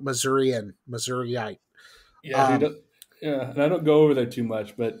proud Missouriite. Yeah, dude. Yeah, and I don't go over there too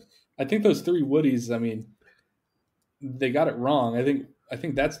much, but I think those 3 Woodies, I mean, they got it wrong. I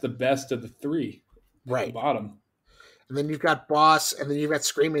think that's the best of the 3 right at the bottom. And then you've got Boss, and then you've got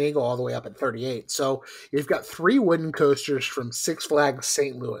Screaming Eagle all the way up at 38. So you've got 3 wooden coasters from Six Flags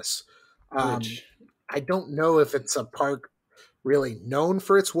St. Louis. I don't know if it's a park really known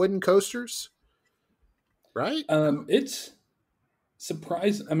for its wooden coasters, right? It's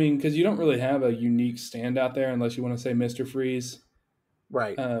surprising. I mean, because you don't really have a unique standout there unless you want to say Mr. Freeze.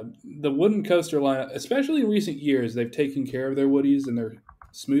 Right. The wooden coaster line, especially in recent years, they've taken care of their woodies and they're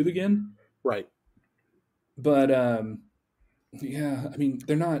smooth again. Right. But yeah, I mean,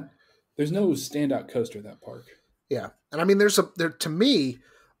 they're not. There's no standout coaster at that park. Yeah, and I mean, there to me,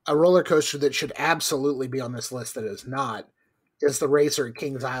 a roller coaster that should absolutely be on this list that is not is the Racer at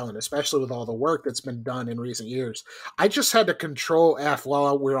Kings Island, especially with all the work that's been done in recent years. I just had to control F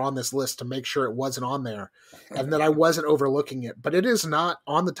while we were on this list to make sure it wasn't on there and that I wasn't overlooking it. But it is not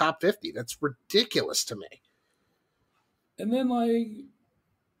on the top 50. That's ridiculous to me. And then,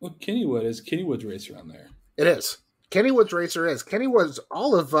 Kennywood is Kennywood's Racer on there. It is. Kennywood's Racer is. Kennywood's,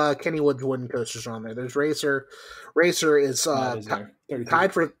 all of Kennywood's wooden coasters are on there. There's Racer. Racer is tied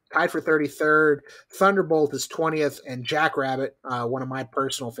for 33rd. Thunderbolt is 20th, and Jackrabbit, one of my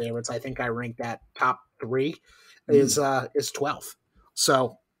personal favorites, I think I ranked that top 3, is 12th.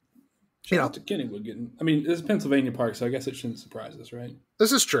 So, Shout out to Kennywood getting. I mean, this is Pennsylvania Park, so I guess it shouldn't surprise us, right?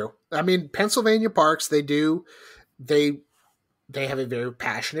 This is true. I mean, Pennsylvania parks, they have a very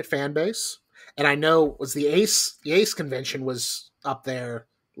passionate fan base. And I know the Ace convention was up there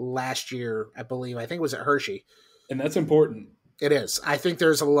last year, I believe. I think it was at Hershey. And that's important. It is. I think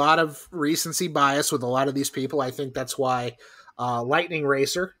there's a lot of recency bias with a lot of these people. I think that's why Lightning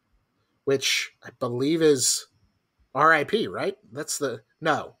Racer, which I believe is RIP, right?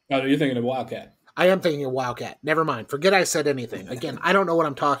 No. Oh, you're thinking of Wildcat. I am thinking of Wildcat. Never mind. Forget I said anything. Again, I don't know what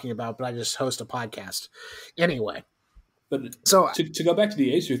I'm talking about, but I just host a podcast. Anyway. But so to go back to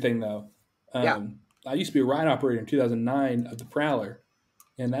the Acer thing, though, I used to be a ride operator in 2009 of the Prowler,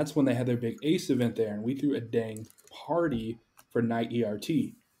 and that's when they had their big Ace event there, and we threw a dang party for Night ERT.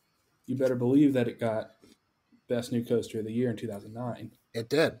 You better believe that it got Best New Coaster of the Year in 2009. It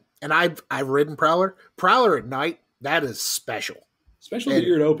did. And I've ridden Prowler. Prowler at night, that is special. Especially the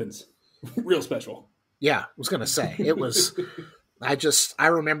year it opens. Real special. Yeah, I was going to say. It was... I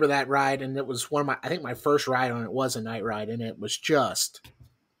remember that ride, and it was I think my first ride on it was a night ride, and it was just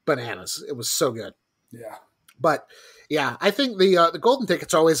bananas. It was so good. Yeah. But yeah, I think the golden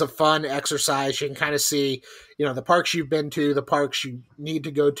ticket's always a fun exercise. You can kind of see, the parks you've been to, the parks you need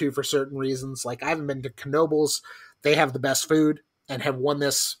to go to for certain reasons. Like I haven't been to Knoebels. They have the best food and have won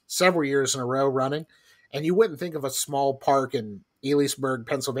this several years in a row running. And you wouldn't think of a small park in Elisburg,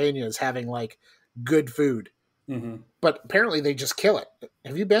 Pennsylvania as having like good food. Mm-hmm. But apparently they just kill it.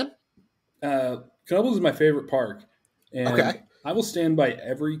 Have you been? Knoebels is my favorite park. And okay. I will stand by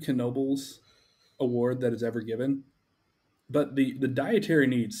every Knoebels award that is ever given. But the dietary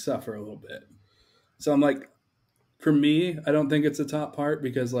needs suffer a little bit. So I'm like, for me, I don't think it's the top part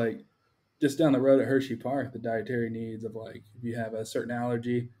because like just down the road at Hershey Park, the dietary needs of like if you have a certain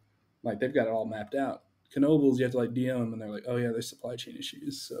allergy, like they've got it all mapped out. Knoebels, you have to like DM them and they're like, oh yeah, there's supply chain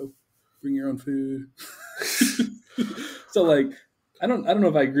issues. So bring your own food. So like I don't know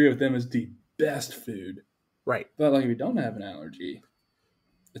if I agree with them as the best food, Right. but like if you don't have an allergy,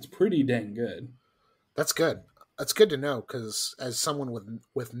 it's pretty dang good. That's good. That's good to know because as someone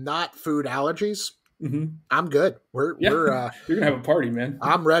with not food allergies, Mm-hmm. I'm good. We're Yeah, we're you're gonna have a party, man.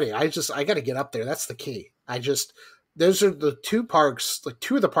 I'm ready. I got to get up there. That's the key. Those are the two parks, like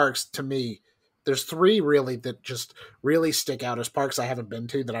two of the parks to me. There's three really that just really stick out as parks I haven't been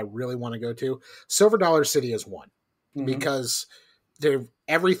to that I really want to go to. Silver Dollar City is one because they're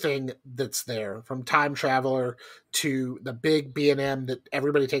everything that's there from Time Traveler to the big B&M that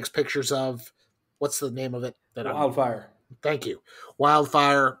everybody takes pictures of. What's the name of it? Wildfire. Thank you.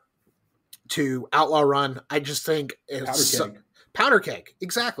 Wildfire to Outlaw Run. I just think it's Powder Keg.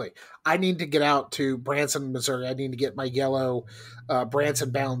 Exactly. I need to get out to Branson, Missouri. I need to get my yellow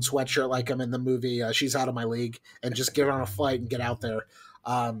Branson bound sweatshirt like I'm in the movie She's Out of My League and just get on a flight and get out there.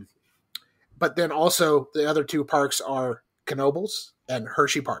 But then also the other two parks are Knoebels and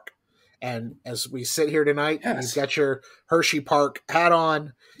Hershey Park. And as we sit here tonight, you've got your Hershey Park hat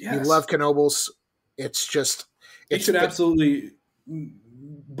on. Yes. You love Knoebels. It's just you should absolutely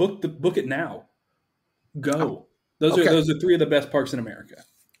book it now. Go. Those are three of the best parks in America.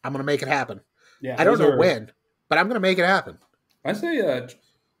 I'm going to make it happen. Yeah, I don't know when, but I'm going to make it happen. I say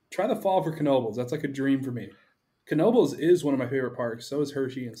try the fall for Knoebels. That's like a dream for me. Knoebels is one of my favorite parks. So is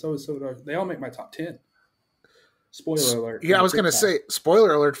Hershey, and so is they all make my top 10. Spoiler alert. Yeah, I was going to say,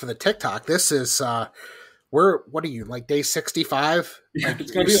 spoiler alert for the TikTok. This is, what are you, like day 65? Yeah, like,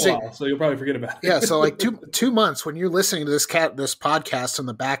 it's going to be a while, so you'll probably forget about it. Yeah, so like 2 months when you're listening to this podcast in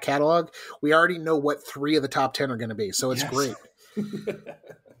the back catalog, we already know what 3 of the top 10 are going to be. So it's great.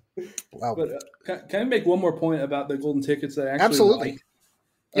 Wow. But can I make one more point about the golden tickets that I actually absolutely like?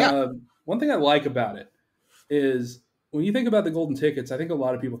 Yeah. One thing I like about it is when you think about the golden tickets, I think a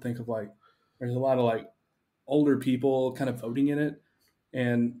lot of people think of like there's a lot of like older people kind of voting in it,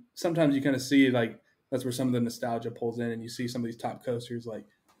 and sometimes you kind of see like that's where some of the nostalgia pulls in, and you see some of these top coasters. Like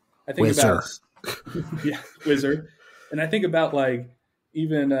I think about Wizard, and I think about like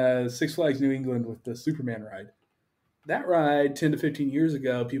even Six Flags New England with the Superman ride. That ride 10 to 15 years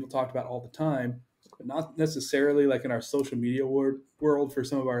ago, people talked about all the time, but not necessarily like in our social media world for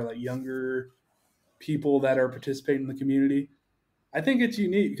some of our like younger people that are participating in the community. I think it's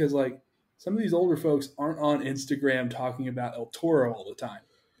unique because like some of these older folks aren't on Instagram talking about El Toro all the time.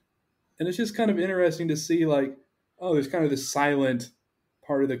 And it's just kind of interesting to see like, oh, there's kind of this silent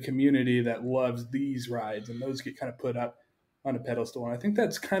part of the community that loves these rides, and those get kind of put up on a pedestal. And I think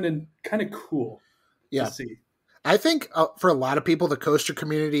that's kind of cool to see. I think for a lot of people, the coaster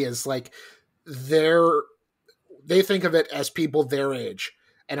community is like they think of it as people their age.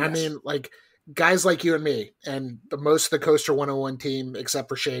 And I mean, like guys like you and me and most of the Coaster101 team, except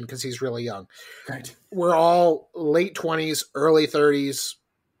for Shane, because he's really young. Right. We're all late 20s, early 30s.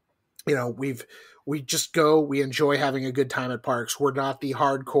 You know, we just go, we enjoy having a good time at parks. We're not the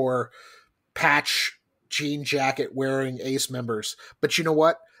hardcore patch jean jacket wearing Ace members. But you know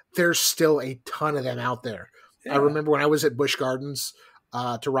what? There's still a ton of them out there. Yeah. I remember when I was at Busch Gardens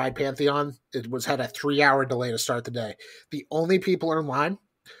to ride Pantheon, it had a 3-hour delay to start the day. The only people in line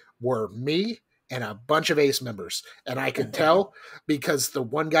were me and a bunch of Ace members. And I could tell because the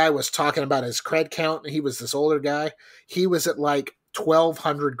one guy was talking about his cred count. And he was this older guy. He was at like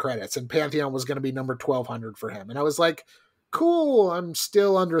 1,200 credits, and Pantheon was going to be number 1,200 for him. And I was like, cool, I'm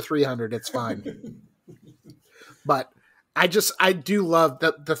still under 300. It's fine. But I do love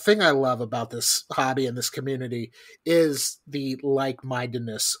the thing I love about this hobby and this community is the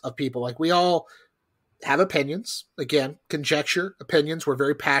like-mindedness of people. Like we all have opinions, again, conjecture opinions. We're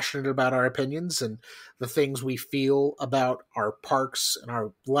very passionate about our opinions and the things we feel about our parks and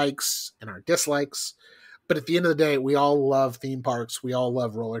our likes and our dislikes. But at the end of the day, we all love theme parks. We all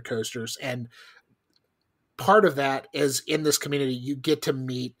love roller coasters. And part of that is in this community, you get to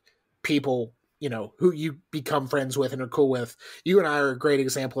meet people, you know, who you become friends with and are cool with. You and I are a great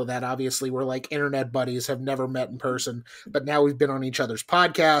example of that. Obviously, we're like internet buddies, have never met in person, but now we've been on each other's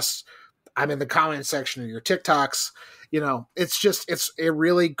podcasts. I'm in the comment section of your TikToks. You know, it's a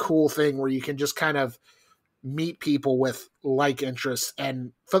really cool thing where you can just kind of meet people with like interests.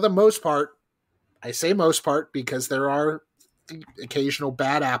 And for the most part, I say most part because there are the occasional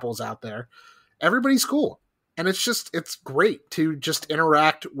bad apples out there. Everybody's cool. And it's great to just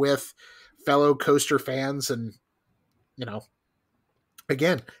interact with fellow coaster fans and, you know,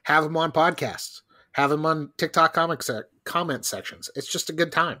 again, have them on podcasts, have them on TikTok comment sections. It's just a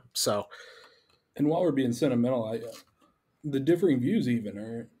good time. So, and while we're being sentimental, the differing views even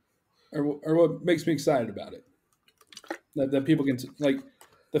are what makes me excited about it. That people can like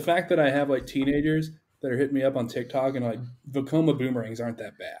the fact that I have like teenagers that are hitting me up on TikTok and like, Vekoma boomerangs aren't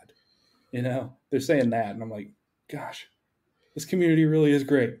that bad. You know, they're saying that. And I'm like, gosh, this community really is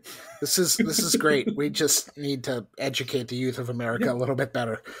great. This is great. We just need to educate the youth of America a little bit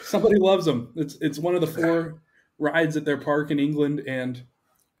better. Somebody loves them. It's one of the 4 rides at their park in England, and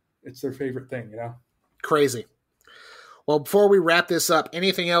it's their favorite thing, you know? Crazy. Well, before we wrap this up,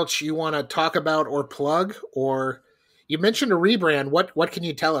 anything else you want to talk about or plug? Or you mentioned a rebrand. What can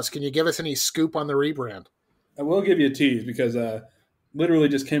you tell us? Can you give us any scoop on the rebrand? I will give you a tease because literally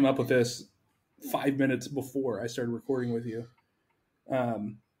just came up with this 5 minutes before I started recording with you.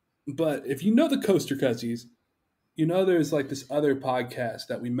 But if you know the Coaster101Cuzzies, you know there's like this other podcast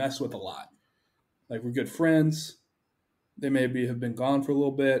that we mess with a lot. Like, we're good friends. They maybe have been gone for a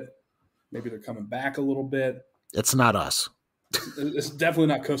little bit. Maybe they're coming back a little bit. It's not us. It's definitely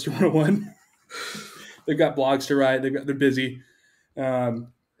not Coaster101. They've got blogs to write. They're busy.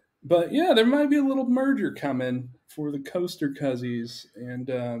 But yeah, there might be a little merger coming for the Coaster101Cuzzies.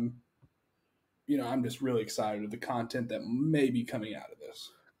 And, you know, I'm just really excited with the content that may be coming out of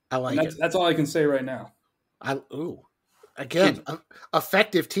this. I like it. That's all I can say right now. Again,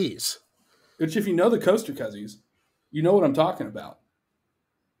 effective tease. Which, if you know the Coaster101Cuzzies, you know what I'm talking about.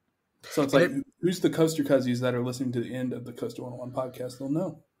 So it's like, who's the Coaster101Cuzzies that are listening to the end of the Coaster101 podcast? They'll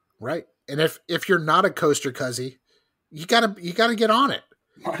know. Right. And if you're not a Coaster101Cuzzie, you gotta get on it.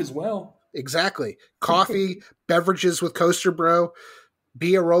 Might as well. Exactly. Coffee, beverages with CoasterBro,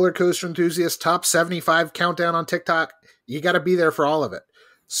 be a roller coaster enthusiast, top 75 countdown on TikTok. You got to be there for all of it.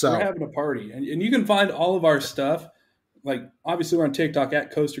 So we're having a party. And you can find all of our stuff. Like, obviously, we're on TikTok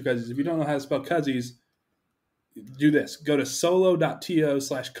at Coaster101Cuzzies. If you don't know how to spell Cuzzies, do this. Go to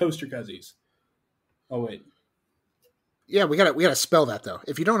solo.to/Coaster101Cuzzies. Oh, wait. Yeah, we gotta spell that, though.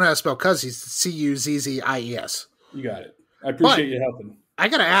 If you don't know how to spell Cuzzies, it's Cuzzies. You got it. I appreciate you helping. I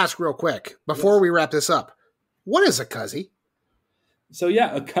got to ask real quick, before we wrap this up, what is a Cuzzie? So,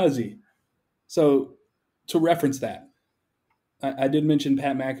 yeah, a Cuzzie. So, to reference that, I did mention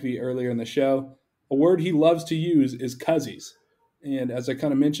Pat McAfee earlier in the show. A word he loves to use is Cuzzies. And as I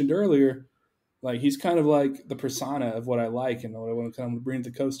kind of mentioned earlier, like, he's kind of like the persona of what I like and what I want to kind of bring to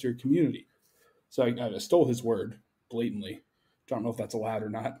the coaster community. So I stole his word blatantly. Don't know if that's allowed or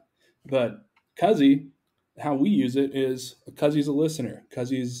not. But Cuzzie, how we use it is a Cuzzie's a listener.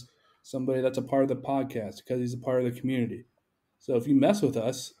 Cuzzie's somebody that's a part of the podcast. Cuzzie's a part of the community. So if you mess with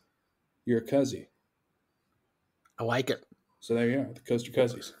us, you're a Cuzzie. I like it. So there you are, the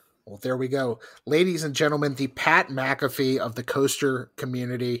Coaster101Cuzzies. Well, there we go. Ladies and gentlemen, the Pat McAfee of the coaster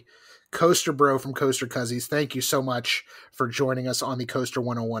community, CoasterBro from Coaster101Cuzzies. Thank you so much for joining us on the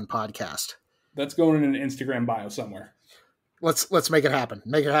Coaster101 podcast. That's going in an Instagram bio somewhere. Let's make it happen.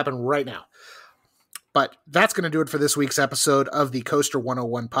 Make it happen right now. But that's going to do it for this week's episode of the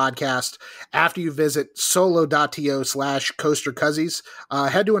Coaster101 podcast. After you visit solo.to/Coaster101Cuzzies,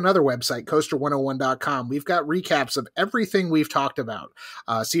 head to another website, Coaster101.com. We've got recaps of everything we've talked about.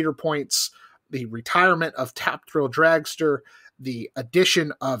 Cedar Point's, the retirement of Tap Thrill Dragster, the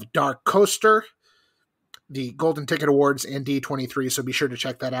addition of Dark Coaster, the Golden Ticket Awards, and D23, so be sure to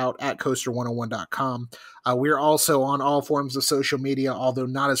check that out at Coaster101.com. We're also on all forms of social media, although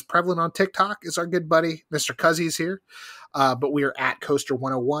not as prevalent on TikTok as our good buddy, Mr. Cuzzies here, but we are at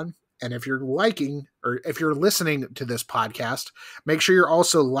Coaster101. And if you're liking, or if you're listening to this podcast, make sure you're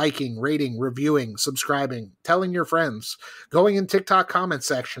also liking, rating, reviewing, subscribing, telling your friends, going in TikTok comment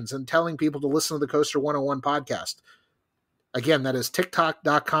sections, and telling people to listen to the Coaster101 podcast. Again, that is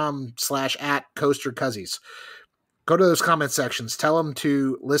tiktok.com/@Coaster101Cuzzies. Go to those comment sections. Tell them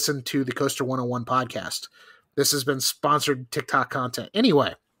to listen to the Coaster101 podcast. This has been sponsored TikTok content.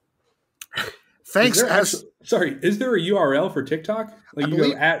 Anyway, thanks. Is there a URL for TikTok? Like, you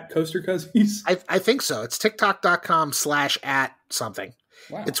go at Coaster101Cuzzies? I think so. It's tiktok.com/@ something.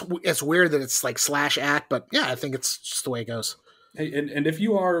 Wow. It's weird that it's like /@ but yeah, I think it's just the way it goes. Hey, and if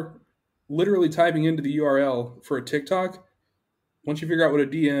you are literally typing into the URL for a TikTok, once you figure out what a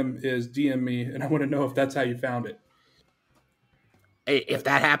DM is, DM me, and I want to know if that's how you found it. Hey, if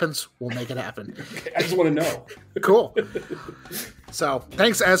that happens, we'll make it happen. Okay, I just want to know. Cool. So,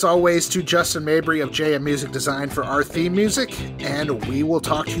 thanks as always to Justin Mabry of JM Music Design for our theme music, and we will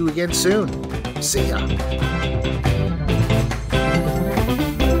talk to you again soon. See ya.